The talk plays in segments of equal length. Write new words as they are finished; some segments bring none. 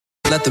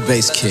Let the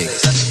bass kick.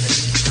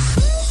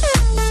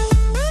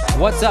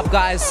 What's up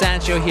guys,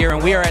 Sancho here,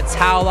 and we are at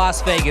Tao,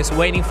 Las Vegas,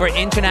 waiting for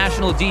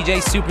international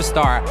DJ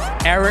superstar,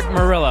 Erick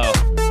Morillo.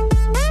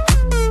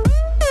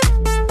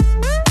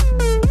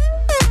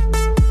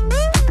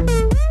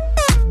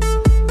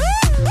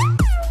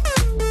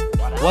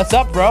 What's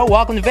up, bro?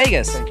 Welcome to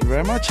Vegas. Thank you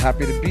very much.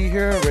 Happy to be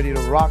here, ready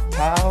to rock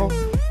Tao,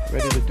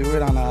 ready to do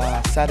it on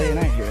a Saturday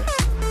night here.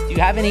 Do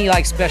you have any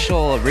like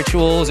special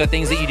rituals or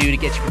things that you do to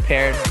get you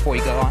prepared before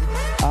you go on?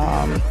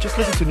 Just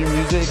listen to new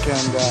music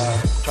and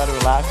try to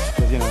relax,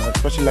 because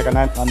especially like on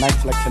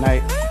nights like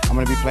tonight, I'm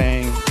going to be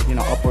playing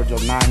upwards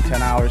of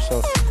 9-10 hours,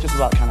 so just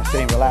about kind of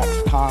staying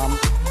relaxed, calm,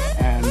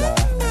 and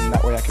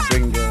that way I can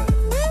bring the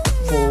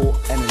full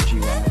energy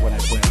when I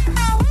play.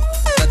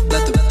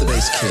 Let the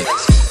bass kick.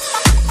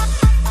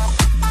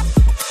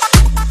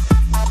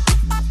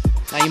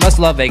 Now you must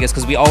love Vegas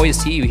because we always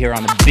see you here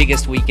on the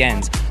biggest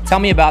weekends. Tell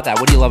me about that.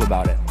 What do you love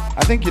about it?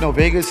 I think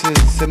Vegas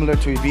is similar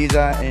to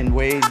Ibiza in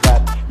ways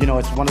that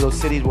it's one of those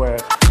cities where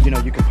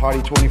you can party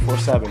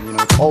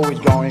 24/7. It's always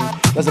going.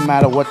 Doesn't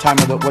matter what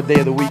day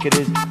of the week it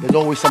is. There's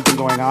always something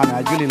going on. And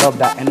I really love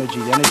that energy.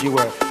 The energy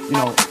where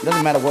it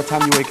doesn't matter what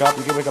time you wake up.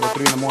 You can wake up at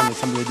 3 in the morning.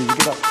 Something to do. You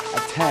get up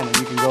at 10 and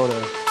you can go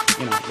to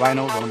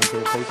Rhino's, one of my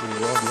favorite places in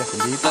the world. Yes,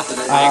 indeed.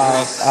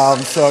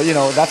 So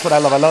that's what I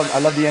love. I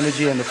love the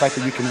energy and the fact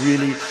that you can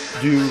really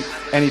do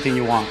anything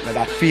you want.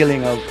 That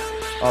feeling of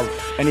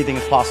anything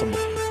is possible.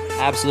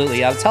 Absolutely.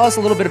 Tell us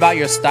a little bit about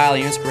your style and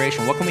your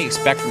inspiration. What can we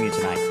expect from you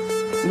tonight?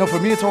 For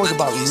me, it's always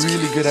about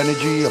really good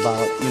energy,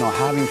 about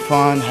having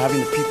fun, having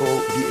the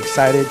people be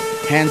excited,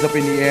 hands up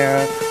in the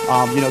air,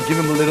 give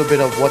them a little bit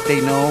of what they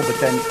know, but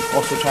then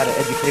also try to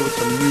educate with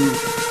some new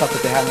stuff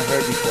that they haven't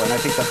heard before. And I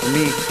think that for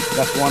me,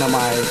 that's one of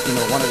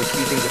the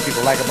key things that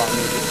people like about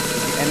me.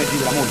 The energy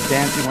that I'm always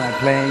dancing when I'm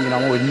playing.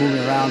 I'm always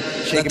moving around,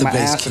 shaking my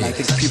ass, and I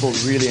think people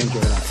really enjoy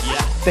that. Yeah.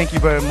 Thank you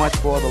very much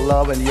for the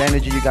love and the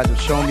energy you guys have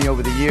shown me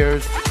over the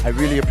years. I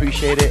really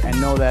appreciate it,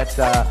 and know that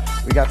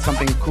we got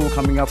something cool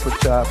coming up for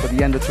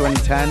the end of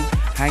 2010.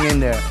 Hang in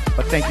there.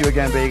 But thank you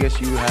again,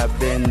 Vegas. You have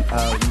been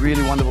a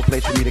really wonderful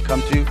place for me to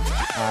come to.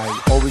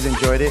 I always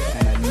enjoyed it,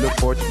 and I look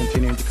forward to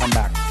continuing to come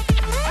back.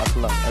 Lots of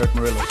love. Erick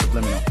Morillo,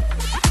 Subliminal.